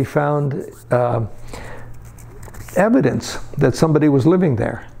door, we found evidence that somebody was living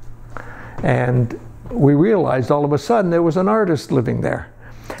there. And we realized all of a sudden there was an artist living there.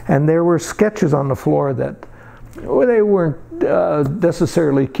 And there were sketches on the floor that, well, they weren't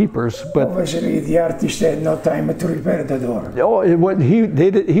necessarily keepers, but... Obviously the artist had no time to repair the door. Oh, he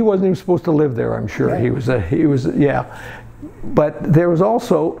wasn't even supposed to live there, I'm sure. Right. He was, yeah. But there was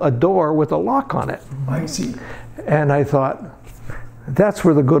also a door with a lock on it. I see. And I thought, that's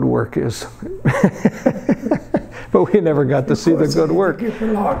where the good work is. But we never got to see the good work.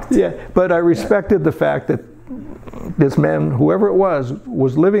 Yeah, but I respected the fact that this man, whoever it was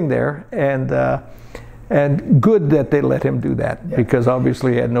living there, and good that they let him do that, because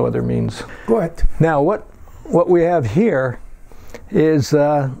obviously he had no other means. Go ahead. Now, what we have here is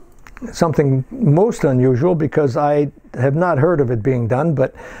something most unusual, because I have not heard of it being done,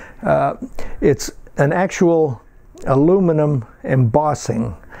 but it's an actual aluminum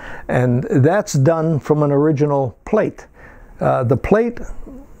embossing. And that's done from an original plate. The plate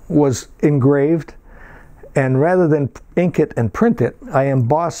was engraved, and rather than ink it and print it, I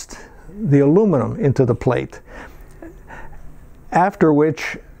embossed the aluminum into the plate. After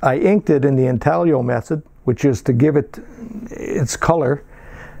which I inked it in the intaglio method, which is to give it its color.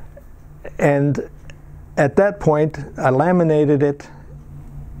 And at that point, I laminated it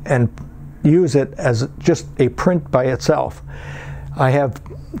and use it as just a print by itself. I have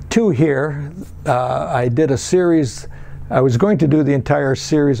two here. I did a series. I was going to do the entire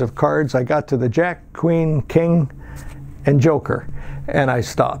series of cards. I got to the Jack, Queen, King, and Joker, and I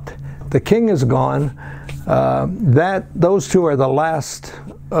stopped. The King is gone. Those two are the last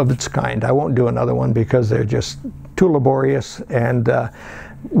of its kind. I won't do another one because they're just too laborious. And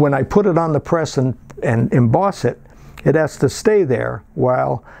when I put it on the press and emboss it, it has to stay there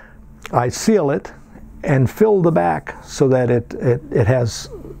while I seal it and fill the back so that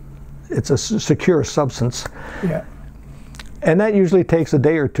it's a secure substance. Yeah. And that usually takes a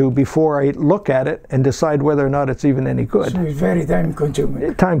day or two before I look at it and decide whether or not it's even any good. So it's very time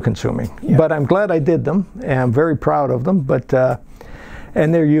consuming. Time consuming. Yeah. But I'm glad I did them, and I'm very proud of them. But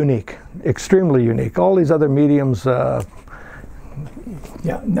and they're unique, extremely unique. All these other mediums. Yeah.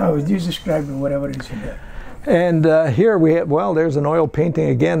 No, you're describing whatever is in there. And here we have, well, there's an oil painting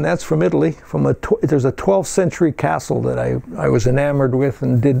again. That's from Italy. There's a 12th century castle that I was enamored with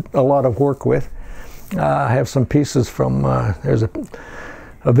and did a lot of work with. I have some pieces from, there's a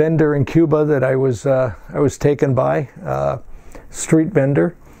vendor in Cuba that I was taken by, street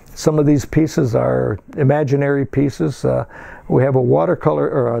vendor. Some of these pieces are imaginary pieces. We have a watercolor,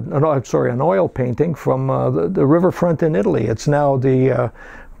 or an oil painting from the riverfront in Italy. It's now the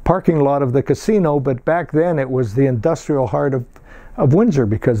parking lot of the casino, but back then it was the industrial heart of Windsor,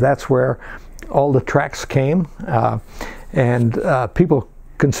 because that's where all the tracks came. And people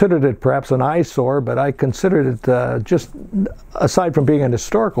considered it perhaps an eyesore, but I considered it just, aside from being an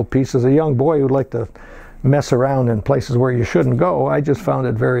historical piece, as a young boy who'd like to mess around in places where you shouldn't go, I just found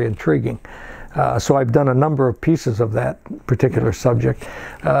it very intriguing. So I've done a number of pieces of that particular subject.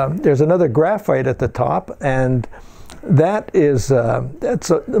 There's another graphite at the top, and that is that's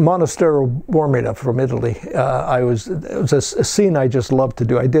a Monastero Bormida from Italy. It was a scene I just loved to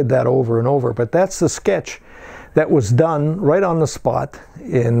do. I did that over and over, but that's the sketch that was done right on the spot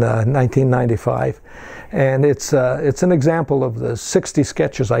in 1995, and it's an example of the 60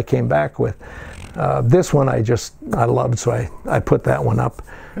 sketches I came back with. This one I loved, so I put that one up.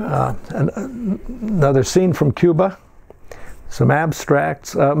 Another scene from Cuba, some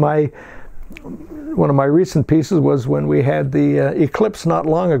abstracts. one of my recent pieces was when we had the eclipse not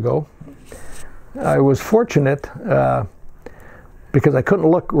long ago. I was fortunate because I couldn't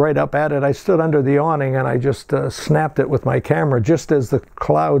look right up at it. I stood under the awning and I just snapped it with my camera just as the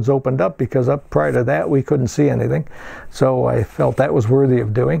clouds opened up, because up prior to that we couldn't see anything. So I felt that was worthy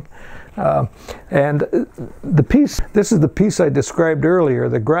of doing. And the piece, this is the piece I described earlier,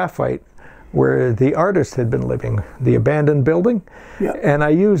 the graphite, where the artist had been living, the abandoned building. Yeah. And I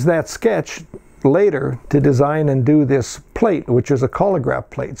used that sketch later to design and do this plate, which is a collograph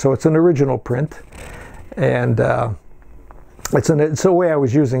plate. So it's an original print. And it's a way I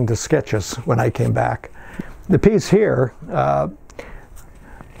was using the sketches when I came back. The piece here,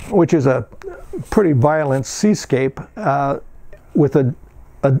 which is a pretty violent seascape with a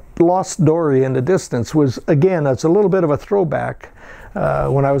lost dory in the distance, was, again, it's a little bit of a throwback.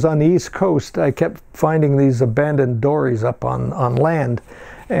 When I was on the East Coast, I kept finding these abandoned dories up on land,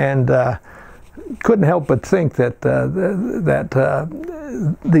 and couldn't help but think that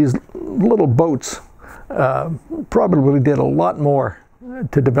these little boats probably did a lot more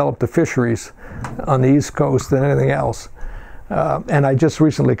to develop the fisheries on the East Coast than anything else. And I just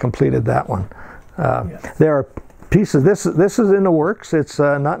recently completed that one. There are pieces, this is in the works. It's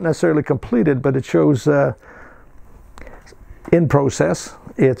not necessarily completed, but it shows in process.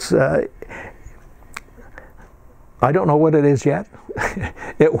 It's, I don't know what it is yet.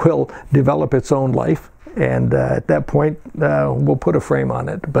 It will develop its own life, and at that point we'll put a frame on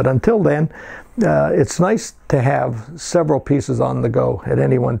it. But until then, it's nice to have several pieces on the go at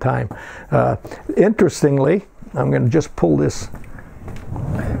any one time. Interestingly, I'm going to just pull this.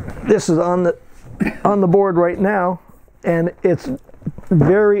 This is on the board right now, and it's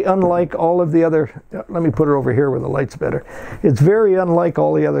very unlike all of the other. Let me put it over here where the light's better. It's very unlike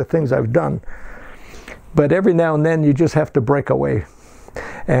all the other things I've done. But every now and then you just have to break away.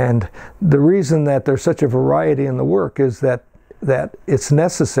 And the reason that there's such a variety in the work is that it's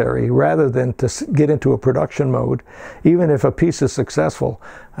necessary, rather than to get into a production mode. Even if a piece is successful,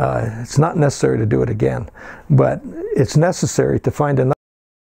 it's not necessary to do it again. But it's necessary to find another.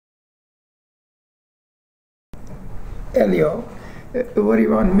 Elio, what do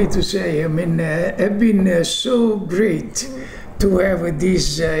you want me to say? I mean, it's been so great to have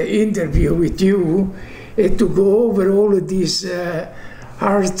this interview with you, to go over all of these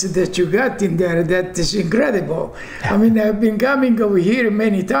art that you got in there. That is incredible. I mean, I've been coming over here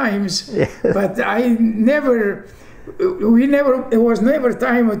many times, but it was never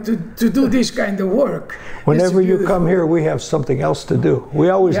time to do this kind of work. Whenever you come here, we have something else to do. We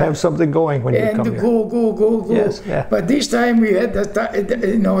always have something going when you come here. And go. Yes, But this time we had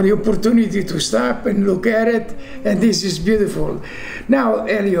the opportunity to stop and look at it, and this is beautiful. Now,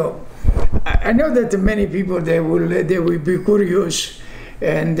 Elio, I know that many people, they will be curious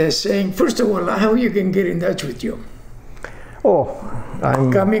and saying, first of all, how you can get in touch with you? Oh,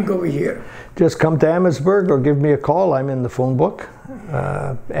 I'm coming over here. Just come to Amherstburg or give me a call. I'm in the phone book.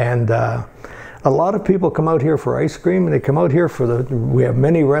 And a lot of people come out here for ice cream, and they come out here we have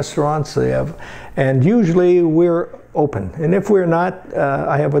many restaurants, and usually we're open. And if we're not,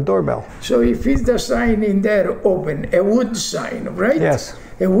 I have a doorbell. So if it's the sign in there open, a wood sign, right? Yes.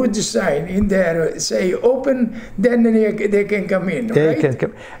 A wood sign in there say open, then they can come in, They right? can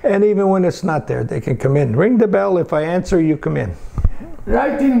come. And even when it's not there, they can come in. Ring the bell. If I answer, you come in.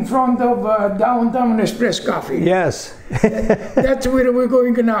 Right in front of Downtown Express Coffee. Yes. That's where we're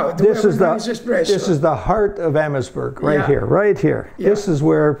going now. This is the heart of Amherstburg, right here, right here. Yeah. This is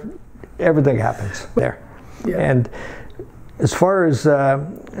where everything happens, there. Yeah. And as far as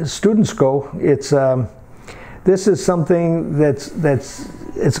students go, this is something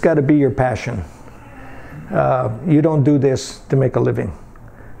it's got to be your passion. You don't do this to make a living.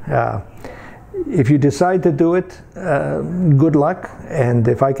 If you decide to do it, good luck, and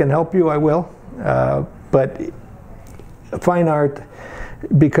if I can help you, I will. But fine art,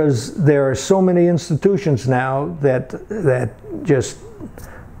 because there are so many institutions now that just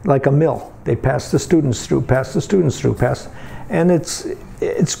like a mill, they pass the students through, and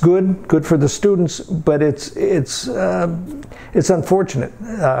it's good for the students, but it's unfortunate.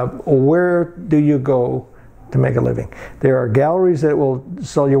 Where do you go to make a living? There are galleries that will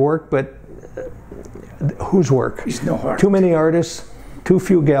sell your work, but whose work? It's no art. Too many artists, too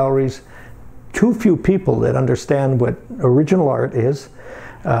few galleries, too few people that understand what original art is.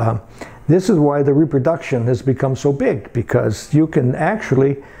 This is why the reproduction has become so big, because you can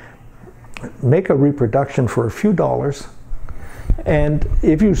actually make a reproduction for a few dollars, and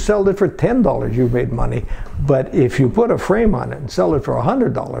if you sell it for $10, you've made money. But if you put a frame on it and sell it for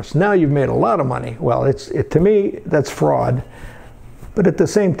 $100, now you've made a lot of money. Well, to me, that's fraud. But at the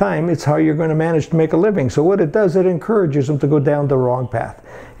same time, it's how you're going to manage to make a living. So what it does, it encourages them to go down the wrong path.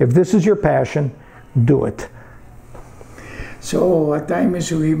 If this is your passion, do it. So at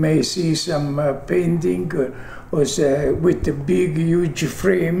times we may see some painting with the big, huge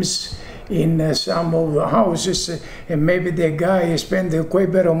frames in some of the houses, and maybe the guy spent quite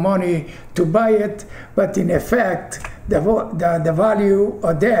a bit of money to buy it, but in effect, the value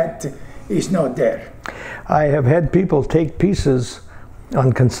of that is not there. I have had people take pieces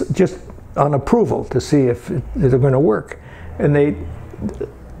on just on approval to see if they're going to work, and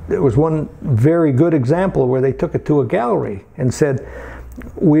there was one very good example where they took it to a gallery and said,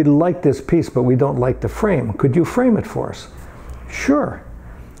 "We like this piece, but we don't like the frame. Could you frame it for us?" Sure.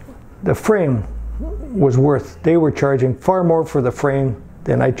 The frame was they were charging far more for the frame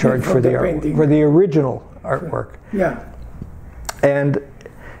than I charged for the original artwork. Yeah. And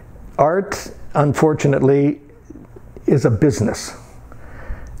art, unfortunately, is a business.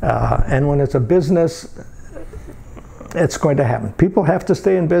 And when it's a business, it's going to happen. People have to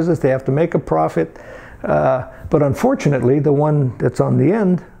stay in business, they have to make a profit, but unfortunately, the one that's on the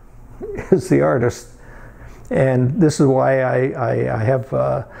end is the artist. And this is why I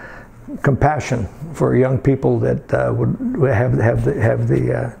have compassion for young people that would have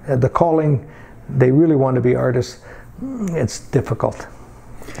the calling. They really want to be artists. It's difficult.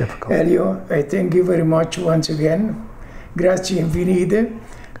 Elio, I thank you very much once again. Grazie infinite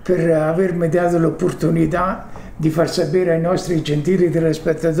per avermi dato l'opportunità di far sapere ai nostri gentili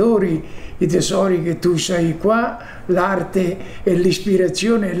telespettatori i tesori che tu sei qua, l'arte e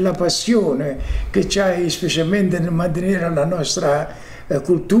l'ispirazione e la passione che c'hai specialmente nel mantenere la nostra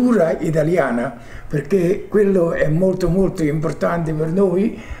cultura italiana, perché quello è molto molto importante per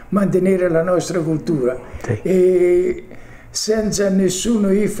noi, mantenere la nostra cultura. Sì. E senza nessuno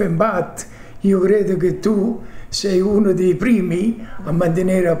if and but, io credo che tu sei uno dei primi a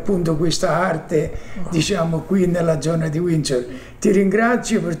mantenere appunto questa arte, diciamo, qui nella zona di Windsor. Ti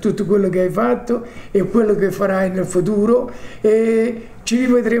ringrazio per tutto quello che hai fatto e quello che farai nel futuro, e ci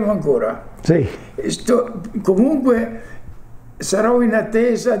rivedremo ancora. Sì. Comunque sarò in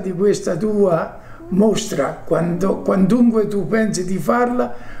attesa di questa tua mostra. Quandunque tu pensi di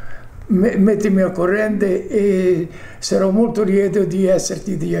farla, mettimi al corrente e sarò molto lieto di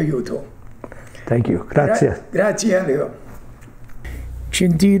esserti di aiuto. Thank you. Grazie. Grazie Elio.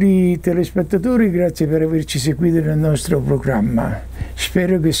 Gentili telespettatori, grazie per averci seguito nel nostro programma.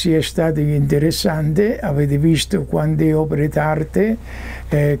 Spero che sia stato interessante. Avete visto quante opere d'arte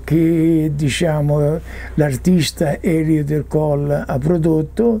che, diciamo, l'artista Elio del Coll ha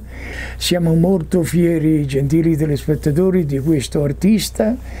prodotto. Siamo molto fieri, gentili telespettatori, di questo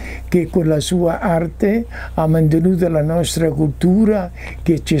artista che con la sua arte ha mantenuto la nostra cultura,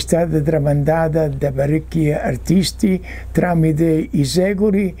 che ci è stata tramandata da parecchi artisti tramite i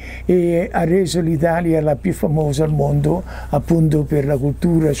secoli, e ha reso l'Italia la più famosa al mondo appunto per la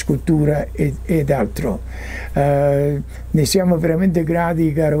cultura, scultura ed altro. Ne siamo veramente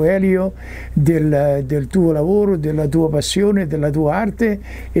grati, caro Elio, del tuo lavoro, della tua passione, della tua arte,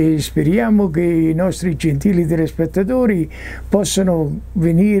 e speriamo che i nostri gentili telespettatori possano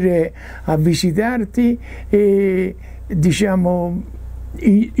venire a visitarti e, diciamo,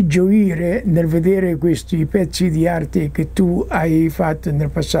 gioire nel vedere questi pezzi di arte che tu hai fatto nel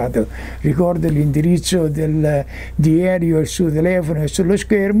passato. Ricordo l'indirizzo di Elio e il suo telefono è sullo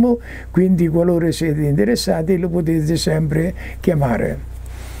schermo, quindi qualora siete interessati lo potete sempre chiamare.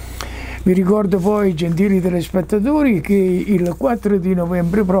 Vi ricordo poi, gentili telespettatori, che il 4 di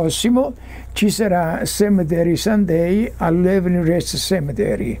novembre prossimo ci sarà Cemetery Sunday all'Evening Rest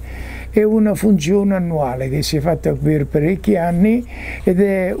Cemetery. È una funzione annuale che si è fatta per parecchi anni ed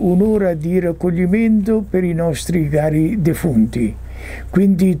è un'ora di raccoglimento per i nostri cari defunti.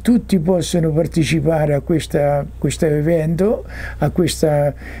 Quindi tutti possono partecipare a questo evento, a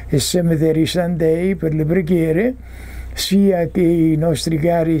questa Cemetery Sunday per le preghiere, sia che i nostri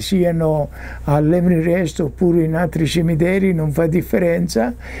cari siano all'Evening Rest oppure in altri cimiteri, non fa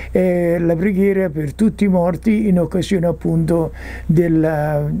differenza. È la preghiera per tutti i morti in occasione appunto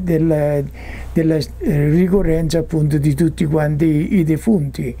della ricorrenza appunto di tutti quanti i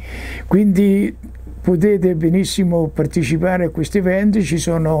defunti. Quindi potete benissimo partecipare a questo evento, ci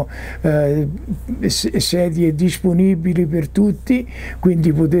sono sedie disponibili per tutti,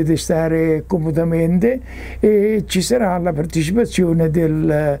 quindi potete stare comodamente, e ci sarà la partecipazione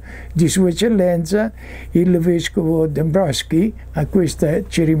di Sua Eccellenza il Vescovo Dombrowski a questa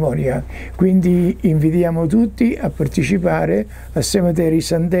cerimonia. Quindi invitiamo tutti a partecipare a Cemetery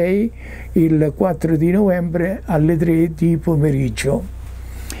Sunday il 4 di novembre alle 3 di pomeriggio.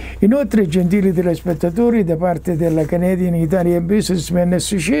 Inoltre, gentili telespettatori, da parte della Canadian Italian Businessmen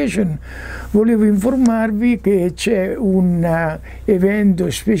Association volevo informarvi che c'è un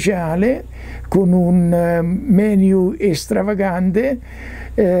evento speciale con un menu stravagante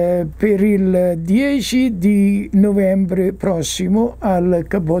per il 10 di novembre prossimo al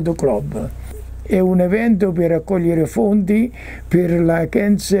Capoto Club. È un evento per raccogliere fondi per la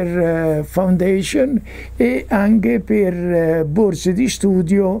Cancer Foundation e anche per borse di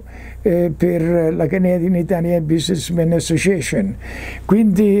studio per la Canadian Italian Businessmen Association.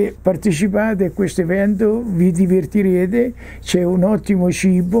 Quindi partecipate a questo evento, vi divertirete, c'è un ottimo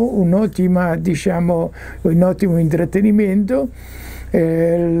cibo, un ottimo intrattenimento.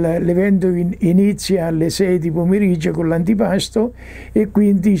 L'evento inizia alle 6 di pomeriggio con l'antipasto e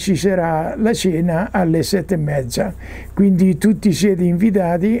quindi ci sarà la cena alle 7:30. Quindi tutti siete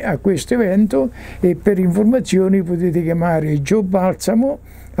invitati a questo evento e per informazioni potete chiamare Gio Balsamo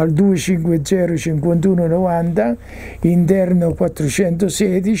al 250 51 90, interno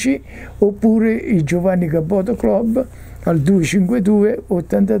 416, oppure il Giovanni Capoto Club al 252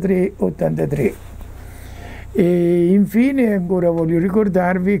 83 83. E infine ancora voglio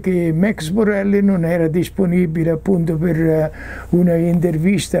ricordarvi che Max Borelli non era disponibile appunto per una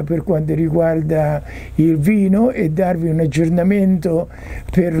intervista per quanto riguarda il vino e darvi un aggiornamento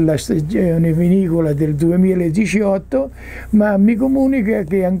per la stagione vinicola del 2018, ma mi comunica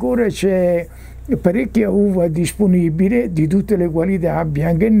che ancora c'è parecchia uva disponibile di tutte le qualità,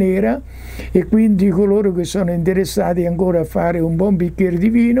 bianca e nera, e quindi coloro che sono interessati ancora a fare un buon bicchiere di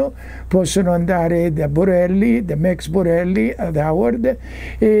vino possono andare da Borelli, da Max Borelli ad Howard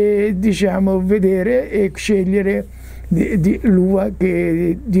e vedere e scegliere l'uva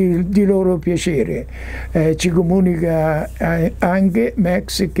che di loro piacere. Ci comunica anche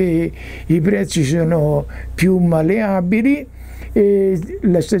Max che i prezzi sono più malleabili e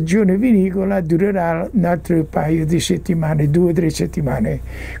la stagione vinicola durerà un altro paio di settimane, 2 o 3 settimane.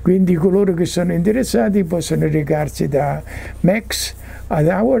 Quindi coloro che sono interessati possono recarsi da Max ad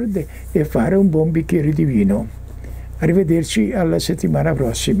Howard e fare un buon bicchiere di vino. Arrivederci alla settimana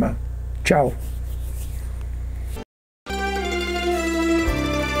prossima. Ciao!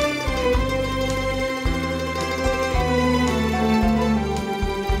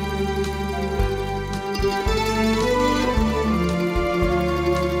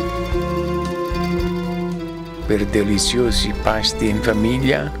 Per deliziosi pasti in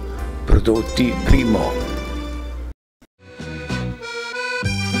famiglia, prodotti Primo.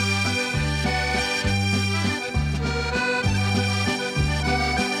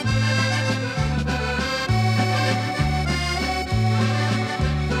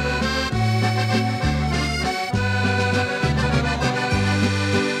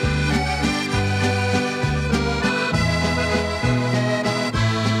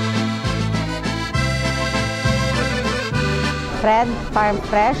 Fred Farm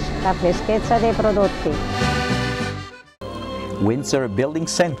Fresh, la freschezza dei prodotti. Windsor Building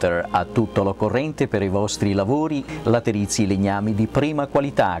Center ha tutto l'occorrente per i vostri lavori, laterizi legnami di prima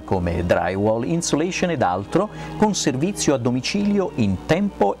qualità come drywall, insulation ed altro, con servizio a domicilio in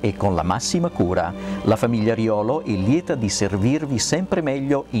tempo e con la massima cura. La famiglia Riolo è lieta di servirvi sempre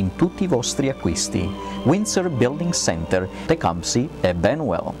meglio in tutti i vostri acquisti. Windsor Building Center, Tecumseh e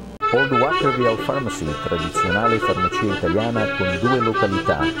Benwell. Old Waterville Pharmacy, tradizionale farmacia italiana con 2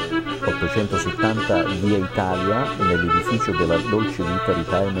 località, 870 via Italia nell'edificio della Dolce Vita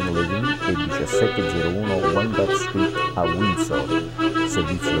Retirement Living e 1701 Wyandotte Street a Windsor.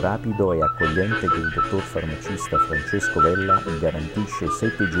 Servizio rapido e accogliente che il dottor farmacista Francesco Vella garantisce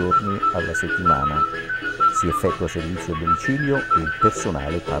 7 giorni alla settimana. Si effettua servizio a domicilio e il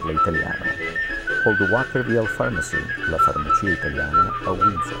personale parla italiano. Old Waterville Pharmacy, la farmacia italiana a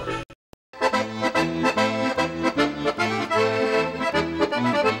Windsor.